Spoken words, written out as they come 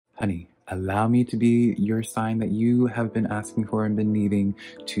Honey, allow me to be your sign that you have been asking for and been needing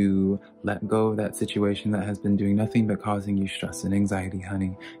to let go of that situation that has been doing nothing but causing you stress and anxiety,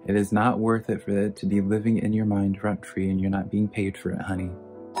 honey. It is not worth it for it to be living in your mind rent-free and you're not being paid for it, honey.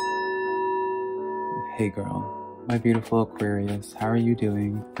 Hey girl, my beautiful Aquarius, how are you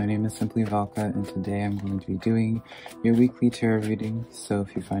doing? My name is SimplyVelca and today I'm going to be doing your weekly tarot reading. So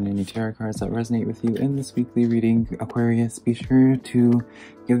if you find any tarot cards that resonate with you in this weekly reading, Aquarius, be sure to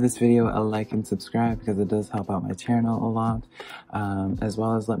give this video a like and subscribe because it does help out my channel a lot. As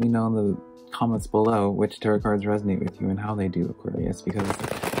well as let me know in the comments below which tarot cards resonate with you and how they do, Aquarius, because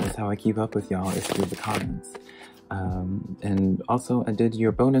that's how I keep up with y'all, is through the comments. And also I did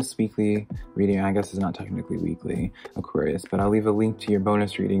your bonus weekly reading. I guess it's not technically weekly, Aquarius, but I'll leave a link to your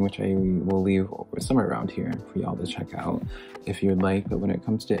bonus reading, which I will leave somewhere around here for y'all to check out if you'd like. But when it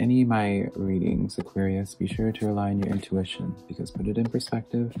comes to any of my readings, Aquarius, be sure to rely on your intuition, because put it in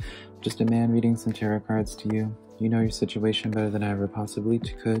perspective, just a man reading some tarot cards to you. You know your situation better than I ever possibly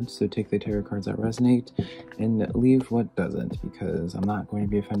could, so take the tarot cards that resonate and leave what doesn't, because I'm not going to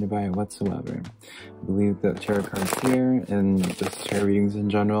be offended by it whatsoever. I believe that tarot cards here and just tarot readings in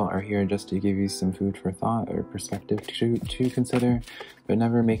general are here just to give you some food for thought or perspective to consider, but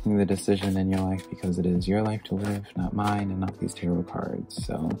never making the decision in your life, because it is your life to live, not mine, and not these tarot cards.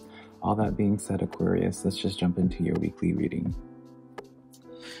 So all that being said, Aquarius, let's just jump into your weekly reading.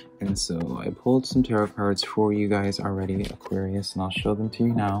 And so I pulled some tarot cards for you guys already, Aquarius, and I'll show them to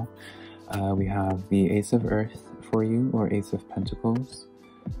you now. We have the Ace of Earth for you, or Ace of Pentacles.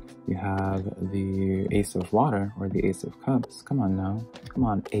 You have the Ace of Water, or the Ace of Cups. Come on now. Come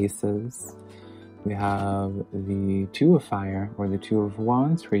on, aces. We have the Two of Fire, or the Two of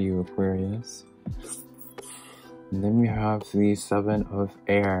Wands for you, Aquarius. And then we have the Seven of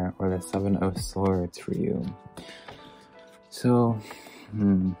Air, or the Seven of Swords for you. So,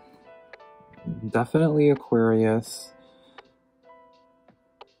 definitely, Aquarius,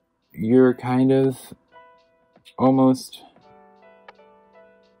 you're kind of almost,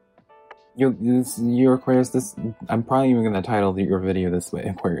 you're Aquarius, I'm probably even going to title your video this way,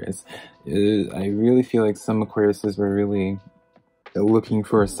 Aquarius. I really feel like some Aquariuses were really looking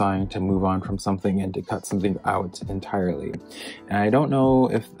for a sign to move on from something and to cut something out entirely. And I don't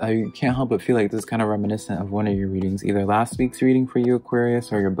know if, I can't help but feel like this is kind of reminiscent of one of your readings, either last week's reading for you,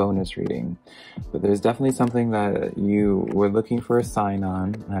 Aquarius, or your bonus reading. But there's definitely something that you were looking for a sign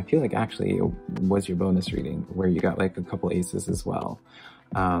on, and I feel like actually it was your bonus reading where you got like a couple aces as well.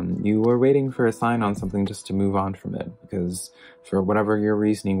 You were waiting for a sign on something just to move on from it, because for whatever your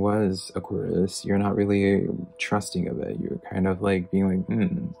reasoning was, Aquarius, you're not really trusting of it. You're kind of like being like,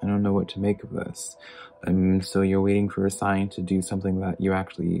 I don't know what to make of this. So you're waiting for a sign to do something that you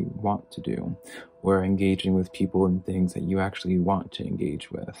actually want to do, or engaging with people and things that you actually want to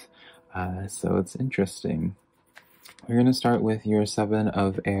engage with. So it's interesting. We're going to start with your Seven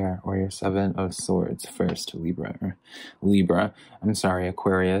of Air, or your Seven of Swords first, Aquarius.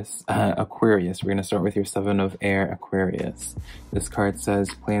 Aquarius, we're going to start with your Seven of Air, Aquarius. This card says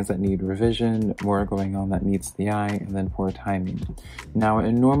plans that need revision, more going on that meets the eye, and then poor timing. Now,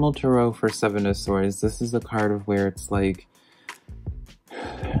 in normal tarot for Seven of Swords, this is a card of where it's like,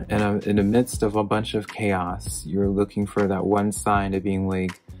 in the midst of a bunch of chaos, you're looking for that one sign of being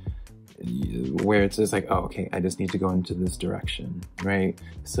like, where it's just like, oh, okay, I just need to go into this direction, right?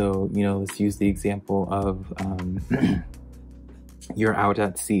 So, you know, let's use the example of you're out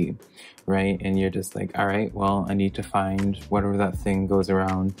at sea, right? And you're just like, all right, well, I need to find whatever that thing goes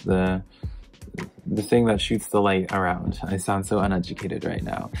around, the thing that shoots the light around. I sound so uneducated right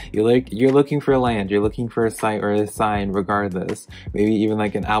now. You're looking for land, you're looking for a site or a sign regardless. Maybe even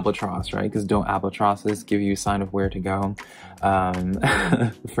like an albatross, right? Because don't albatrosses give you a sign of where to go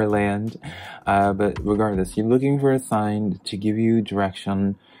for land? But regardless, you're looking for a sign to give you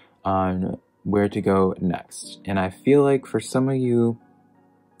direction on where to go next. And I feel like for some of you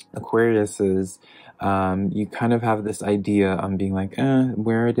Aquariuses, you kind of have this idea on being like,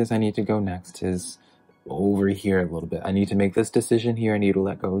 where it is I need to go next is over here a little bit. I need to make this decision here. I need to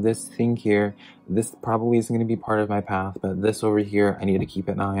let go of this thing here. This probably isn't going to be part of my path, but this over here, I need to keep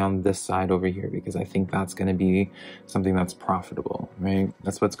an eye on this side over here, because I think that's going to be something that's profitable, right?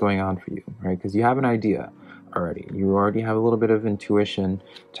 That's what's going on for you, right? Because you have an idea already. You already have a little bit of intuition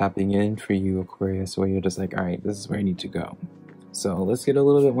tapping in for you, Aquarius, where you're just like, all right, this is where I need to go. So let's get a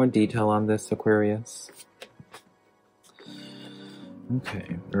little bit more detail on this, Aquarius.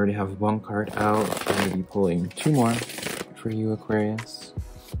 Okay, we already have one card out. I'm going to be pulling two more for you, Aquarius.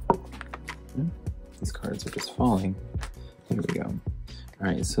 These cards are just falling. Here we go.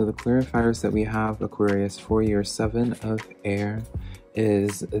 Alright, so the clarifiers that we have, Aquarius, for your Seven of Air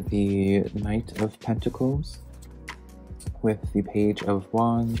is the Knight of Pentacles with the Page of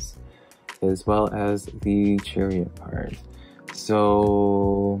Wands, as well as the Chariot card.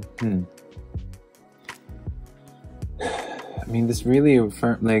 So, I mean, this really,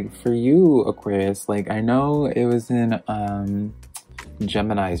 for you, Aquarius, like, I know it was in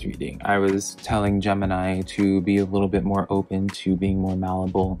Gemini's reading. I was telling Gemini to be a little bit more open to being more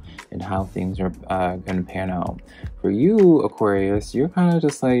malleable in how things are going to pan out. For you, Aquarius, you're kind of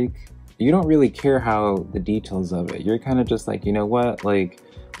just like, you don't really care how the details of it. You're kind of just like, you know what, like,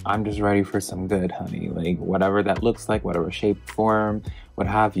 I'm just ready for some good, honey. Like, whatever that looks like, whatever shape, form, what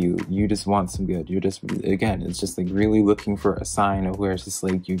have you, you just want some good. You're just, again, it's just like really looking for a sign of where it's just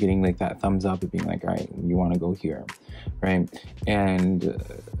like you're getting like that thumbs up of being like, all right, you want to go here, right? And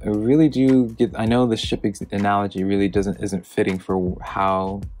I really do get, I know the ship analogy really isn't fitting for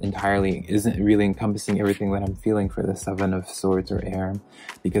how entirely, isn't really encompassing everything that I'm feeling for the Seven of Swords or Air,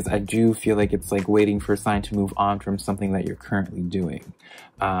 because I do feel like it's like waiting for a sign to move on from something that you're currently doing.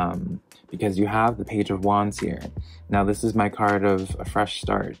 Because you have the Page of Wands here. Now, this is my card of a fresh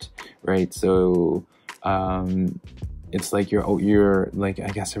start, right? So, it's like you're like, I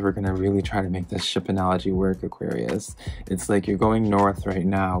guess if we're gonna really try to make this ship analogy work, Aquarius, it's like you're going north right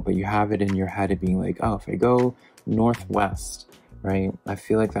now, but you have it in your head of being like, oh, if I go northwest, right, I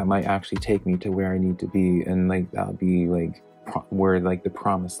feel like that might actually take me to where I need to be, and like that'll be like where like the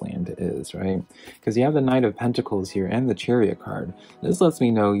promised land is, right? Because you have the Knight of Pentacles here and the Chariot card. This lets me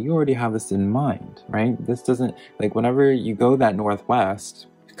know you already have this in mind, right? This doesn't, like, whenever you go that northwest,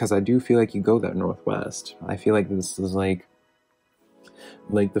 because I do feel like you go that northwest, I feel like this is like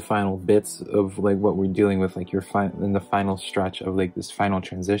the final bits of like what we're dealing with, like you're in the final stretch of like this final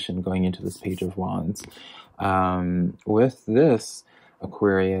transition going into this Page of Wands. With this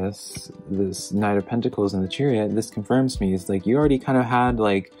Aquarius, this Knight of Pentacles and the Chariot, this confirms me. It's like you already kind of had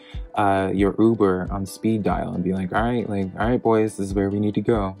like your Uber on speed dial and be like, all right, boys, this is where we need to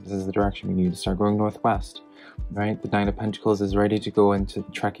go. This is the direction we need to start going northwest, right? The Knight of Pentacles is ready to go into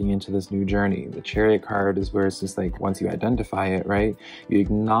trekking into this new journey. The Chariot card is where it's just like, once you identify it, right, you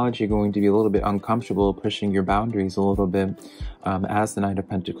acknowledge you're going to be a little bit uncomfortable pushing your boundaries a little bit as the Knight of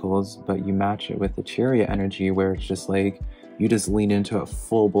Pentacles, but you match it with the Chariot energy where it's just like, you just lean into it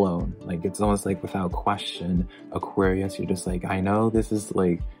full blown. Like, it's almost like without question, Aquarius, you're just like, I know this is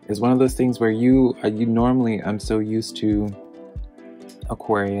like, it's one of those things where you normally, I'm so used to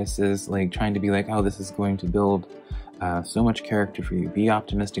Aquarius is like trying to be like, oh, this is going to build so much character for you. Be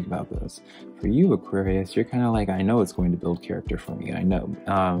optimistic about this. For you, Aquarius, you're kind of like, I know it's going to build character for me. I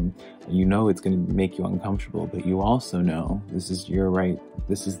know. You know it's going to make you uncomfortable, but you also know this is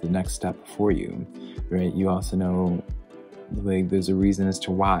this is the next step for you, right? You also know, like, there's a reason as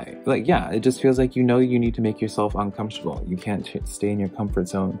to why. Like, yeah, it just feels like you know you need to make yourself uncomfortable. You can't stay in your comfort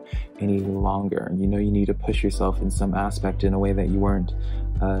zone any longer. You know you need to push yourself in some aspect in a way that you weren't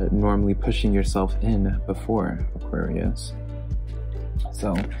normally pushing yourself in before, Aquarius.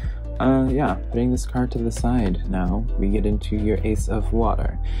 So, yeah, putting this card to the side now, we get into your Ace of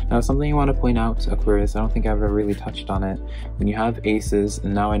Water. Now, something I want to point out, Aquarius, I don't think I've ever really touched on it. When you have aces,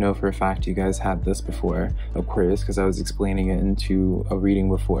 and now I know for a fact you guys had this before, Aquarius, because I was explaining it into a reading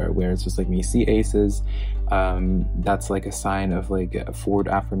before, where it's just like when you see aces, that's like a sign of like a forward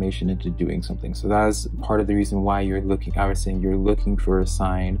affirmation into doing something. So that is part of the reason why you're looking, I was saying you're looking for a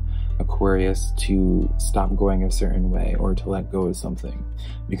sign, Aquarius, to stop going a certain way or to let go of something.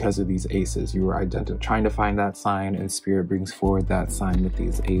 Because of these aces, you were trying to find that sign, and Spirit brings forward that sign with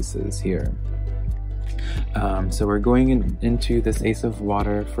these aces here. So we're going into this Ace of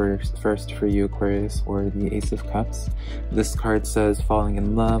Water first for you, Aquarius, or the Ace of Cups. This card says falling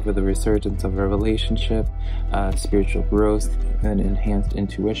in love with the resurgence of a relationship, spiritual growth, and enhanced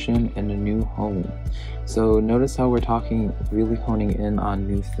intuition, and a new home. So notice how we're talking, really honing in on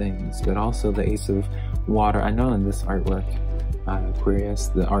new things, but also the Ace of Water. I know in this artwork, Aquarius,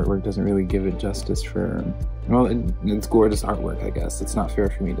 the artwork doesn't really give it justice for, well, it's gorgeous artwork, I guess. It's not fair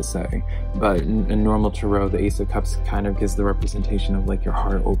for me to say, but in normal tarot, the Ace of Cups kind of gives the representation of like your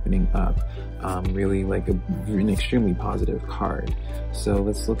heart opening up, really like an extremely positive card. So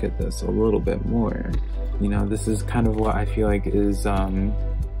let's look at this a little bit more. You know, this is kind of what I feel like is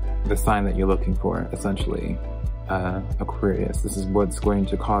the sign that you're looking for, essentially. Aquarius, this is what's going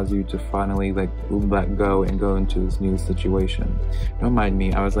to cause you to finally like let go and go into this new situation. Don't mind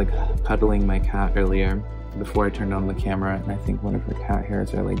me, I was like cuddling my cat earlier before I turned on the camera, and I think one of her cat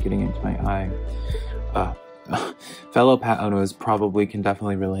hairs are like getting into my eye. Fellow pet owners probably can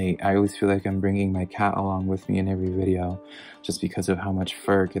definitely relate. I always feel like I'm bringing my cat along with me in every video just because of how much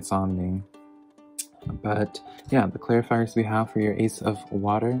fur gets on me. But yeah, the clarifiers we have for your Ace of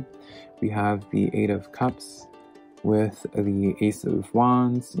Water, we have the Eight of Cups with the Ace of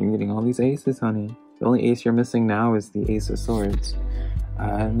Wands. You're getting all these aces, honey. The only ace you're missing now is the Ace of Swords.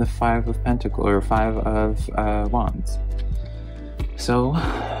 And the Five of Pentacles, or Five of Wands. So,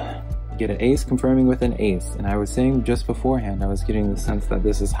 get an ace confirming with an ace. And I was saying just beforehand, I was getting the sense that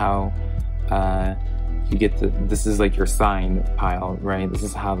this is how you get this is like your sign pile, right? This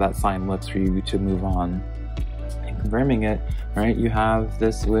is how that sign looks for you to move on. And confirming it, right? You have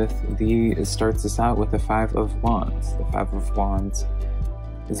this with it starts this out with the Five of Wands. The Five of Wands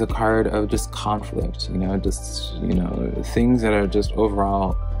is a card of just conflict, things that are just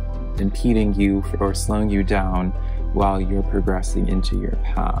overall impeding you or slowing you down while you're progressing into your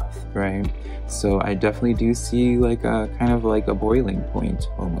path, right? So I definitely do see like a kind of like a boiling point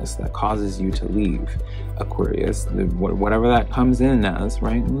almost that causes you to leave, Aquarius, whatever that comes in as,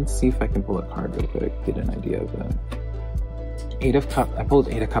 right? Let's see if I can pull a card real quick, get an idea of it. Eight of Cups. I pulled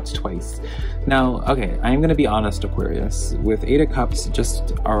Eight of Cups twice. Now, okay, I'm going to be honest, Aquarius. With Eight of Cups,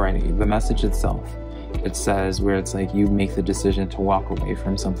 just already, the message itself, it says where it's like you make the decision to walk away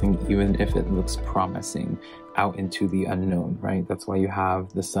from something even if it looks promising out into the unknown, right? That's why you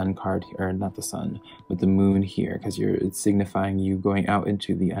have the Sun card here, or not the Sun, but the Moon here, because it's signifying you going out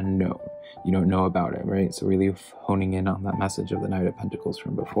into the unknown. You don't know about it, right? So really honing in on that message of the Knight of Pentacles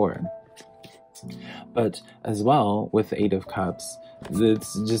from before. But as well with the Eight of Cups,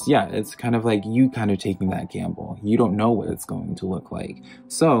 it's just, yeah, it's kind of like you kind of taking that gamble. You don't know what it's going to look like.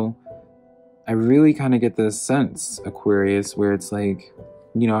 So I really kind of get this sense, Aquarius, where it's like,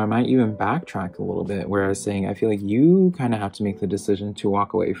 I might even backtrack a little bit where I was saying I feel like you kind of have to make the decision to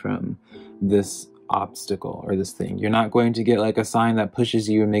walk away from this obstacle or this thing. You're not going to get like a sign that pushes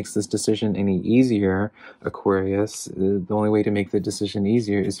you and makes this decision any easier, Aquarius. The only way to make the decision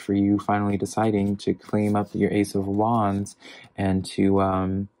easier is for you finally deciding to claim up your Ace of Wands and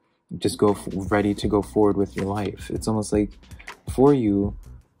to just go ready to go forward with your life. It's almost like for you,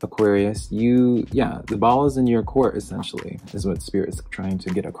 Aquarius, the ball is in your court, essentially, is what Spirit's trying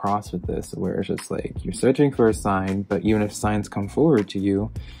to get across with this, where it's just like, you're searching for a sign, but even if signs come forward to you,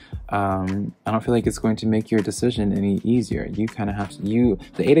 I don't feel like it's going to make your decision any easier. You kind of have to,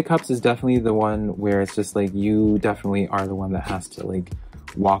 the Eight of Cups is definitely the one where it's just like, you definitely are the one that has to like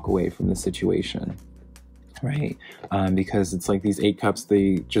walk away from the situation. Right? Because it's like these Eight Cups,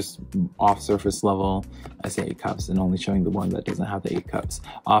 they just off surface level, I say Eight Cups and only showing the one that doesn't have the Eight Cups.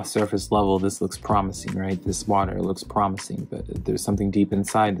 Off surface level, this looks promising, right? This water looks promising, but there's something deep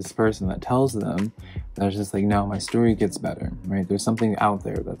inside this person that tells them that's just like, no, my story gets better, right? There's something out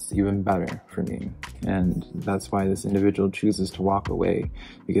there that's even better for me. And that's why this individual chooses to walk away.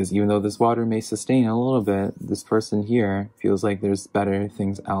 Because even though this water may sustain a little bit, this person here feels like there's better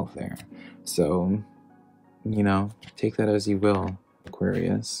things out there. So, take that as you will,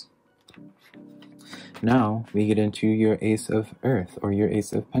 Aquarius. Now we get into your Ace of Earth or your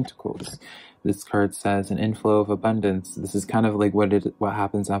Ace of Pentacles. This card says an inflow of abundance. This is kind of like what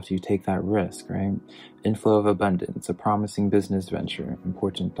happens after you take that risk, right? Inflow of abundance, a promising business venture,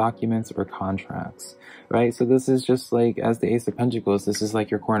 important documents or contracts, right? So this is just like, as the Ace of Pentacles, this is like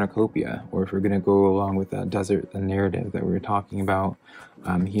your cornucopia, or if we're going to go along with that desert narrative that we were talking about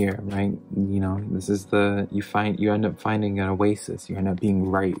here, right? This is you end up finding an oasis. You end up being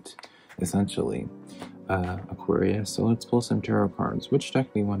right, essentially, Aquarius. So let's pull some tarot cards. Which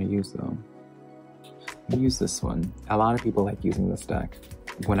deck do you want to use, though? Use this one. A lot of people like using this deck.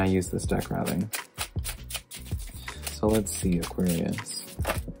 When I use this deck, rather. So let's see, Aquarius.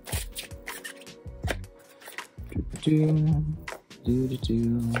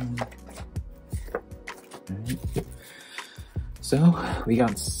 Right. So we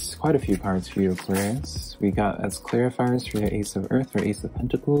got quite a few cards for you, Aquarius. We got as clarifiers for your Ace of Earth or Ace of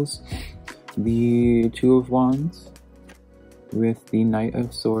Pentacles, the Two of Wands with the Knight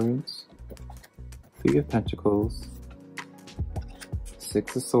of Swords, Three of Pentacles,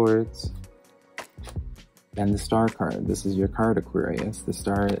 Six of Swords, and the Star card. This is your card, Aquarius. The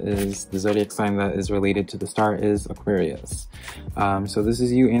Star is the zodiac sign that is related to the Star is Aquarius. So this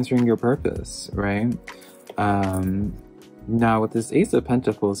is you answering your purpose, right? Now with this Ace of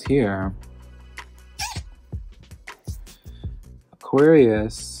Pentacles here,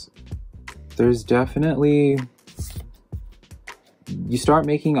 Aquarius, there's definitely, you start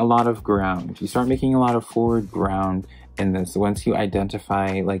making a lot of ground. You start making a lot of forward ground in this once you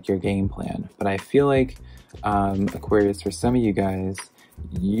identify like your game plan. But I feel like Aquarius, for some of you guys,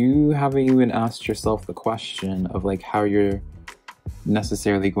 you haven't even asked yourself the question of like how you're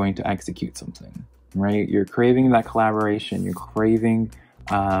necessarily going to execute something, right? You're craving that collaboration. You're craving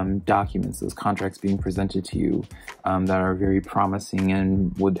documents, those contracts being presented to you that are very promising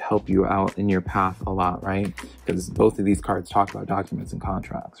and would help you out in your path a lot, right? Because both of these cards talk about documents and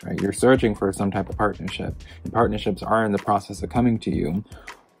contracts, right? You're searching for some type of partnership, and partnerships are in the process of coming to you.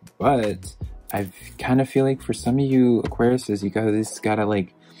 But I kind of feel like for some of you Aquariuses, you guys gotta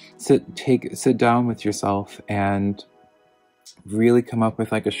like sit down with yourself and really come up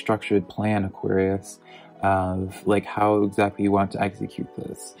with like a structured plan, Aquarius, of like how exactly you want to execute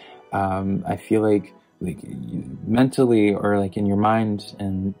this. I feel like mentally, or like in your mind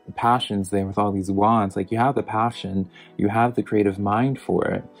and the passions there with all these wands, like you have the passion, you have the creative mind for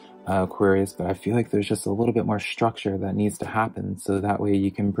it, Aquarius, but I feel like there's just a little bit more structure that needs to happen, so that way you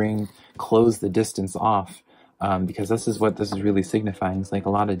can close the distance off. Because this is what this is really signifying. It's like a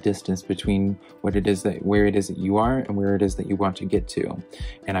lot of distance between where it is that you are and where it is that you want to get to.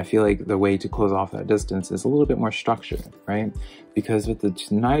 And I feel like the way to close off that distance is a little bit more structure, right? Because with the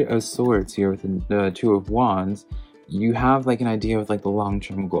Knight of Swords here, with the Two of Wands, you have like an idea of like the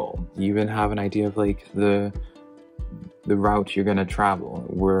long-term goal. You even have an idea of like the route you're gonna travel,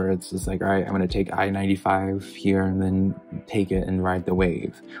 where it's just like, all right, I'm gonna take I-95 here and then take it and ride the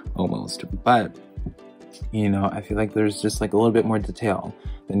wave, almost. But you know, I feel like there's just like a little bit more detail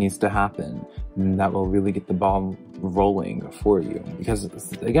that needs to happen, and that will really get the ball rolling for you. Because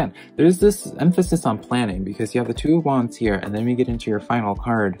again, there's this emphasis on planning, because you have the Two of Wands here, and then we get into your final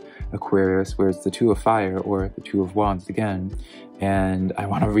card, Aquarius, where it's the Two of Fire, or the Two of Wands again. And I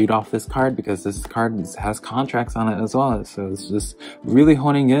want to read off this card because this card has contracts on it as well. So it's just really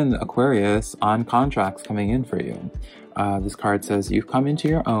honing in, Aquarius, on contracts coming in for you. This card says, you've come into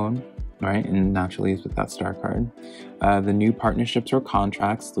your own, right? And naturally it's with that star card. The new partnerships or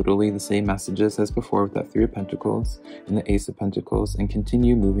contracts, literally the same messages as before with that Three of Pentacles and the Ace of Pentacles, and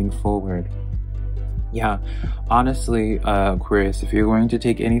continue moving forward. Yeah, honestly, Aquarius, if you're going to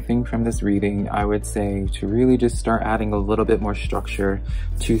take anything from this reading, I would say to really just start adding a little bit more structure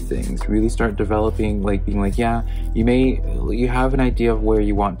to things. Really start developing, like being like, yeah, you have an idea of where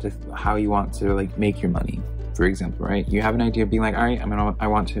you want to, how you want to like make your money. For example, right? You have an idea of being like, all right, I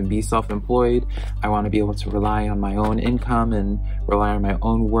want to be self-employed. I want to be able to rely on my own income and rely on my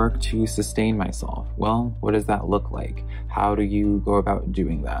own work to sustain myself. Well, what does that look like? How do you go about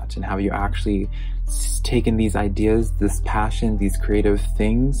doing that? And have you actually taken these ideas, this passion, these creative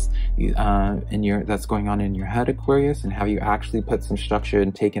things that's going on in your head, Aquarius, and have you actually put some structure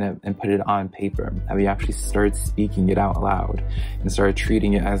and taken it and put it on paper? Have you actually started speaking it out loud and started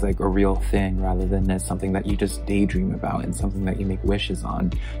treating it as like a real thing, rather than as something that you just daydream about and something that you make wishes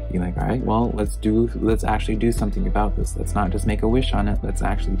on? You're like, all right, well, let's actually do something about this. Let's not just make a wish on it. Let's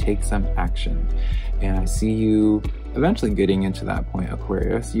actually take some action. And I see you eventually getting into that point,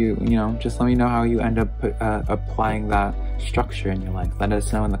 Aquarius. You know, just let me know how you end up applying that structure in your life. Let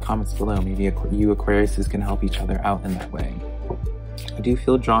us know in the comments below. Maybe you Aquariuses can help each other out in that way. I do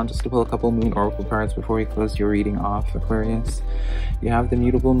feel drawn just to pull a couple Moon Oracle cards before we close your reading off, Aquarius. You have the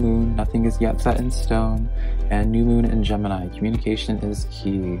mutable moon, nothing is yet set in stone, and new moon in Gemini. Communication is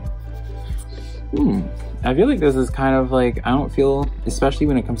key. I feel like this is kind of like, I don't feel, especially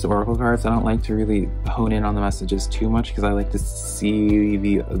when it comes to Oracle cards, I don't like to really hone in on the messages too much, because I like to see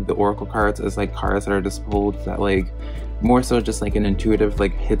the Oracle cards as like cards that are just pulled that like, more so just like an intuitive,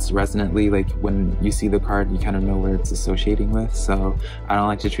 like hits resonantly, like when you see the card, you kind of know where it's associating with. So I don't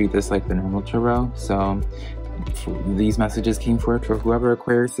like to treat this like the normal tarot. So these messages came forth for whichever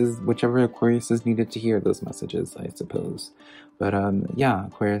Aquariuses needed to hear those messages, I suppose. But yeah,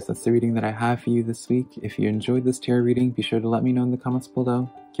 Aquarius, that's the reading that I have for you this week. If you enjoyed this tarot reading, be sure to let me know in the comments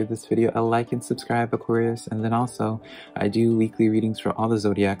below. Give this video a like and subscribe, Aquarius. And then also, I do weekly readings for all the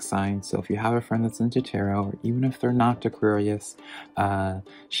Zodiac signs. So if you have a friend that's into tarot, or even if they're not Aquarius,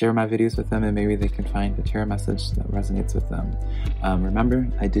 share my videos with them and maybe they can find a tarot message that resonates with them. Remember,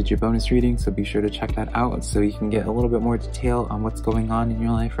 I did your bonus reading, so be sure to check that out so you can get a little bit more detail on what's going on in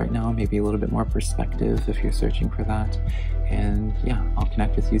your life right now. Maybe a little bit more perspective if you're searching for that. And yeah, I'll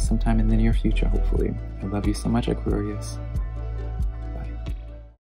connect with you sometime in the near future, hopefully. I love you so much, Aquarius.